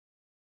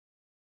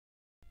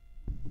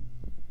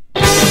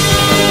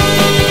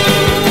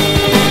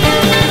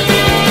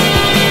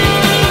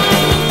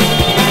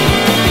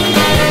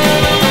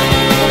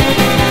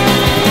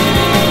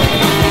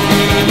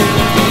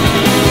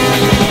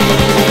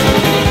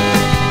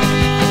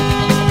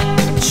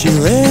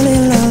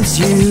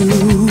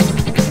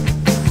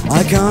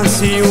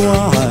see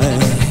why.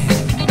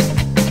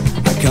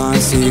 I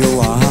can't see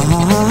why.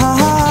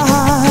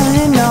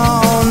 No,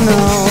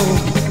 no.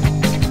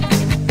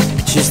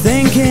 She's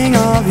thinking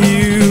of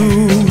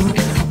you.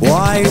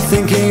 Why are you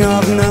thinking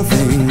of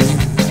nothing?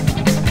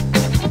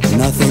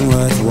 Nothing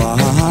worthwhile.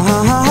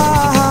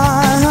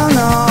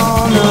 No,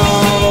 no.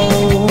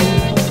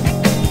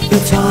 The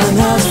time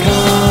has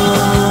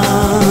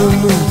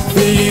come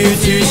for you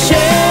to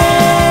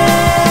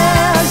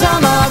share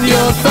some of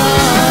your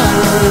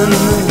fun.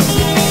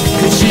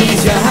 'Cause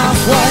she's your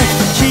housewife,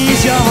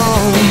 she's your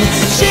home,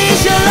 she's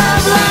your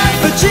love life,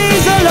 but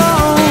she's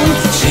alone.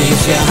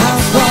 She's your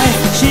housewife,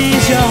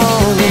 she's your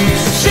home,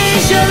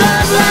 she's your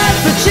love life,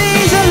 but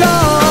she's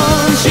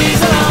alone.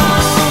 She's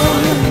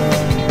alone.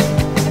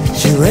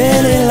 She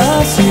really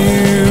loves you.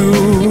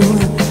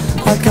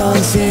 I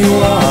can't see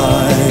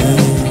why.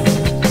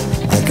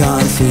 I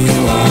can't see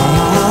why.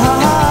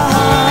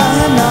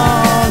 No,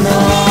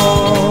 no.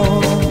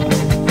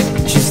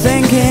 She's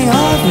thinking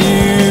of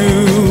you.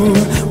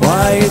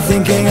 Why are you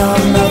thinking of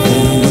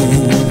nothing?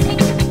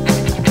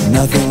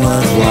 Nothing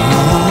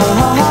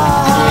worthwhile.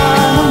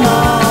 No,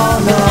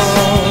 no.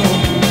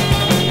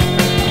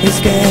 It's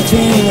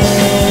getting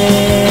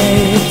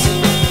late,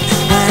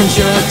 and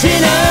your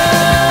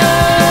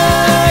dinner's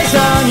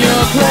on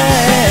your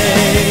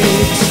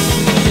plate.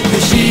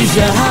 'Cause she's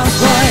your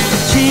housewife,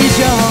 she's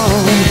your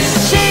home,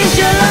 she's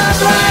your love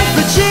life,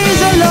 but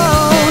she's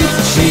alone.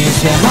 She's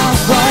your